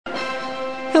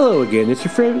Hello again, it's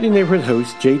your friendly neighborhood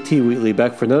host, JT Wheatley,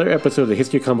 back for another episode of the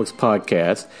History of Comics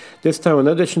podcast. This time, an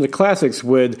edition of the classics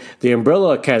with the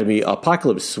Umbrella Academy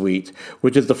Apocalypse Suite,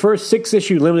 which is the first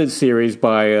 6-issue limited series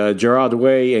by Gerad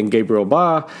Way and Gabriel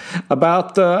Ba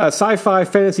about a sci-fi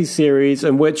fantasy series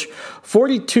in which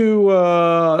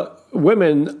 42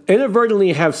 women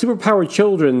inadvertently have superpowered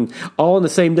children all on the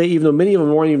same day, even though many of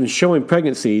them weren't even showing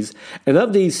pregnancies. And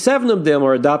of these, 7 of them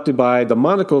are adopted by the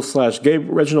Monocle /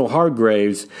 Reginald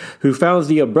Hargraves, who founds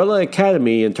the Umbrella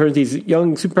Academy and turns these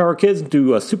young superpowered kids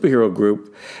into a superhero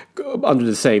group under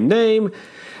the same name.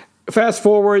 Fast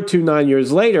forward to 9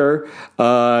 years later,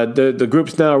 the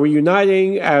group's now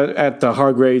reuniting at the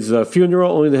Hargraves'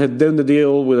 funeral, only to have them to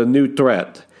deal with a new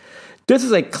threat. This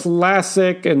is a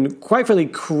classic and quite frankly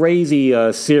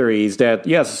crazy series that,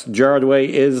 yes, Gerard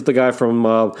Way is the guy from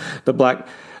the Black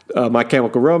My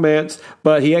Chemical Romance,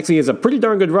 but he actually is a pretty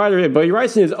darn good writer, but he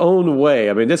writes in his own way.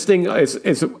 I mean, this thing is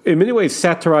in many ways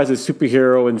satirizes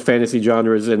superhero and fantasy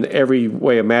genres in every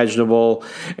way imaginable,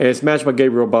 and it's matched by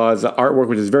Gabriel Ba's artwork,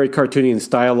 which is very cartoony and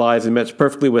stylized and matched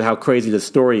perfectly with how crazy the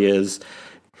story is.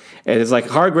 And it's like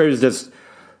Hargraves just...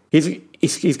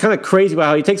 He's kind of crazy about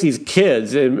how he takes these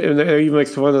kids, and he even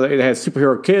makes fun of it has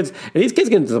superhero kids, and these kids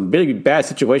get into some big bad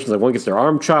situations, like one gets their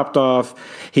arm chopped off,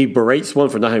 he berates one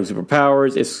for not having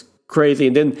superpowers, it's crazy,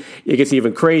 and then it gets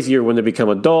even crazier when they become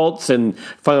adults, and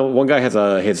finally one guy has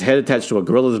his head attached to a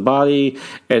gorilla's body,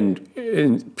 and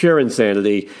pure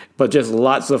insanity, but just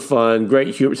lots of fun,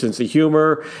 great sense of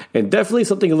humor, and definitely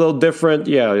something a little different.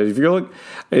 Yeah, if you're looking,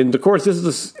 and of course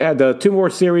this had 2 more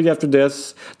series after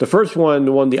this. The first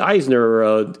one won the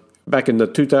Eisner back in the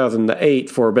 2008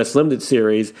 for Best Limited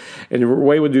Series, and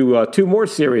Way would do 2 more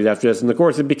series after this, and of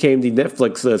course it became the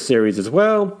Netflix series as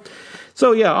well.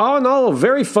 So yeah, all in all, a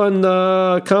very fun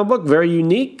comic book, very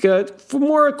unique, for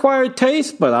more acquired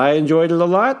taste, but I enjoyed it a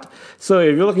lot. So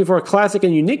if you're looking for a classic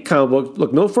and unique comic book,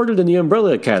 look no further than the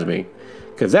Umbrella Academy,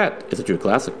 because that is a true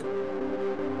classic.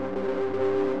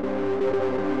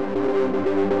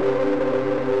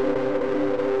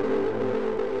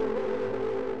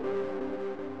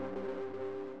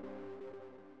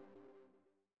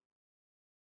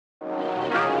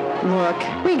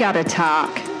 Look, we gotta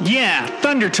talk. Yeah,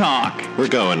 Thunder Talk. We're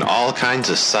going all kinds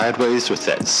of sideways with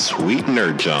that sweet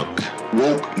nerd junk.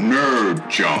 Woke nerd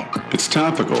junk. It's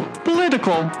topical.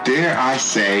 Political. Dare I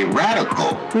say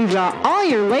radical. We've got all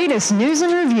your latest news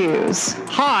and reviews.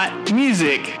 Hot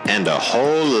music. And a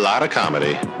whole lot of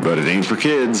comedy. But it ain't for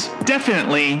kids.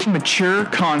 Definitely mature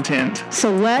content.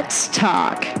 So let's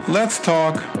talk. Let's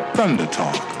talk Thunder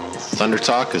Talk. Thunder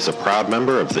Talk is a proud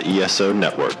member of the ESO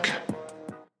Network.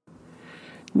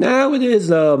 Now it is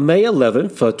May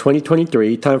 11th,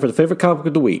 2023, time for the favorite comic book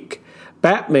of the week.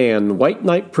 Batman, White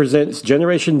Knight Presents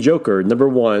Generation Joker,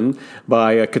 #1,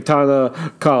 by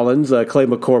Katana Collins, Clay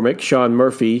McCormick, Sean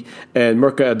Murphy, and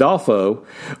Mirka Adolfo,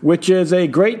 which is a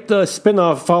great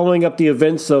spin-off following up the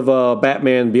events of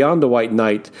Batman Beyond the White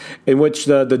Knight, in which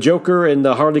the Joker and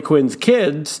the Harley Quinn's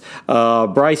kids,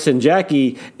 Bryce and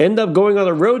Jackie, end up going on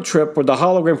a road trip with the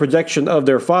hologram projection of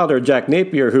their father, Jack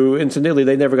Napier, who, incidentally,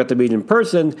 they never got to meet in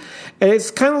person. And it's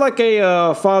kind of like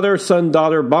a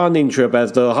father-son-daughter bonding trip,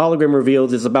 as the hologram reveals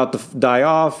is about to die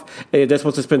off, and they're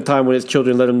supposed to spend time with his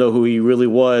children, let him know who he really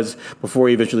was before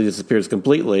he eventually disappears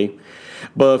completely.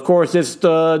 But of course, this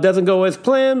doesn't go as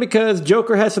planned because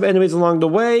Joker has some enemies along the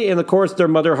way, and of course, their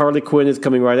mother Harley Quinn is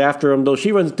coming right after him, though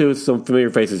she runs into some familiar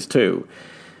faces too.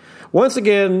 Once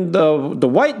again,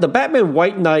 the Batman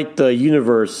White Knight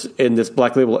universe in this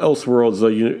Black Label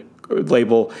Elseworlds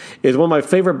label is one of my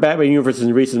favorite Batman universes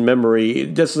in recent memory.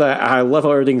 Just I love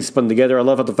how everything's spun together. I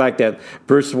love how the fact that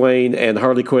Bruce Wayne and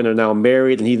Harley Quinn are now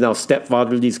married, and he's now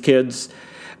stepfather to these kids.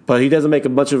 But he doesn't make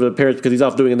much of an appearance because he's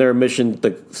off doing their mission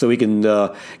so he can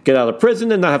get out of prison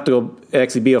and not have to go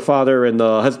actually be a father and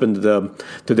a husband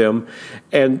to them.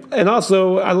 And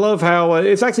also, I love how it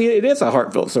is a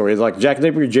heartfelt story. It's like Jack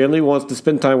Napier generally wants to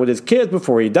spend time with his kids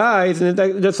before he dies, and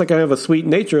that's like kind of a sweet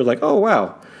nature. Like, oh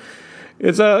wow.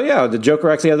 It's the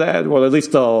Joker actually has that. Well, at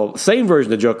least the same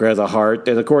version of the Joker has a heart,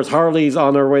 and of course Harley's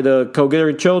on her way to go get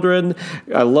her children.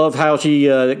 I love how she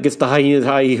gets the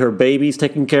her babies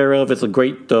taken care of. It's a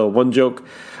great one joke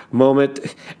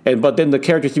moment, but then the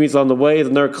character she meets on the way is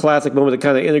another classic moment that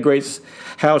kind of integrates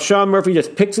how Sean Murphy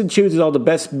just picks and chooses all the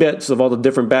best bits of all the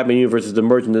different Batman universes to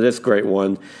merge into this great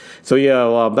one. So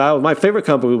that was my favorite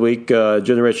comic of the week.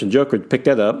 Generation Joker, picked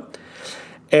that up.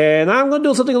 And I'm going to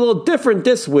do something a little different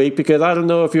this week because I don't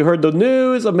know if you heard the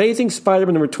news. Amazing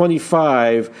Spider-Man number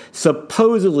 25,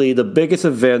 supposedly the biggest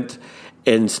event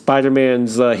in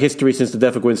Spider-Man's history since the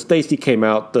death of Gwen Stacy came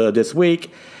out this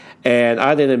week. And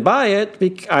I didn't buy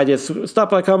it. I just stopped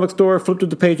by a comic store, flipped through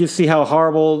the pages, see how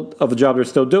horrible of a job they're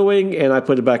still doing, and I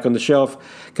put it back on the shelf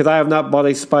because I have not bought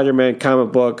a Spider-Man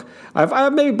comic book.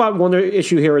 I've maybe bought one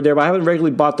issue here or there, but I haven't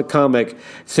regularly bought the comic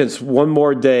since One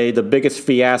More Day, the biggest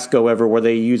fiasco ever, where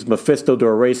they used Mephisto to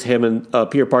erase him and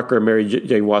Peter Parker and Mary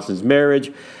Jane Watson's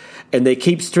marriage. And they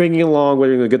keep stringing along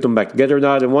whether they're going to get them back together or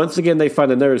not. And once again, they find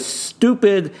another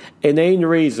stupid, inane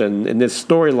reason in this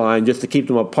storyline just to keep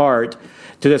them apart,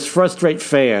 to just frustrate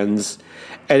fans.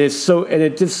 And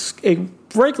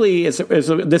frankly, it's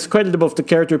discredited both the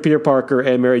character of Peter Parker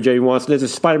and Mary Jane Watson. As a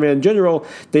Spider-Man in general,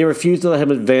 they refused to let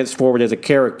him advance forward as a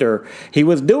character. He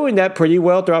was doing that pretty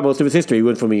well throughout most of his history. He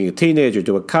went from being a teenager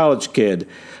to a college kid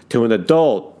to an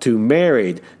adult to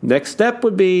married. Next step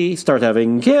would be start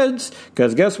having kids,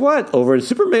 because guess what? Over in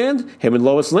Superman, him and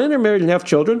Lois Lane are married and have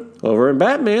children. Over in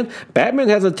Batman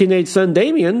has a teenage son,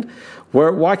 Damian.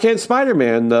 Why can't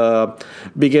Spider-Man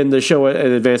begin to show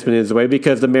an advancement in his way?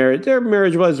 Because their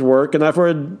marriage was work, and I've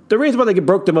heard the reason why they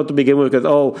broke them up to begin with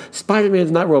because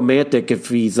Spider-Man's not romantic if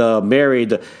he's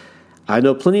married. I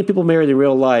know plenty of people married in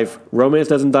real life. Romance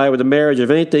doesn't die with the marriage. If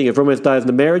anything, if romance dies in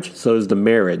the marriage, so does the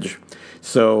marriage.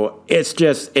 So it's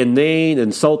just inane,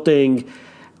 insulting.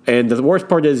 And the worst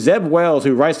part is Zeb Wells,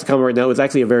 who writes the comic right now, is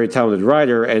actually a very talented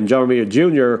writer, and John Romita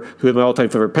Jr., who is my all-time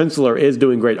favorite penciler, is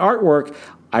doing great artwork.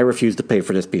 I refuse to pay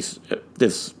for this piece.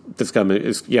 This comic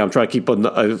is, I'm trying to keep a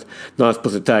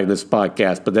non-explicit tag in this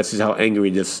podcast, but this is how angry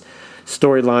this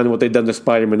storyline and what they've done to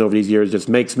Spider-Man over these years just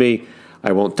makes me.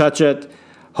 I won't touch it.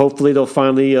 Hopefully they'll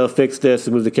finally fix this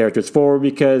and move the characters forward,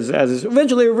 because as it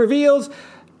eventually reveals,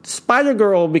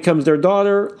 Spider-Girl becomes their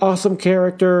daughter. Awesome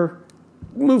character.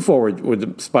 Move forward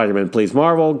with Spider-Man, please.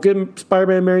 Marvel, get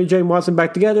Spider-Man and Mary Jane Watson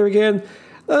back together again.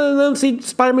 Let them see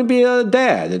Spider-Man be a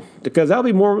dad, because that'll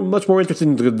be much more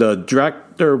interesting than the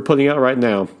drac they're putting out right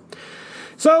now.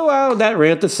 So, that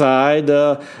rant aside,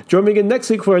 join me again next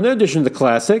week for another edition of the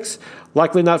Classics.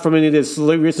 Likely not from any of this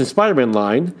recent Spider-Man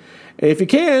line. And if you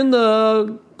can,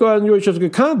 go out and enjoy yourself a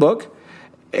good comic book.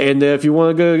 And if you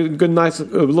want a good, nice,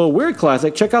 little weird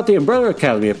classic, check out the Umbrella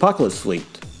Academy Apocalypse Suite,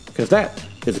 because that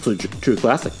is a true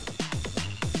classic.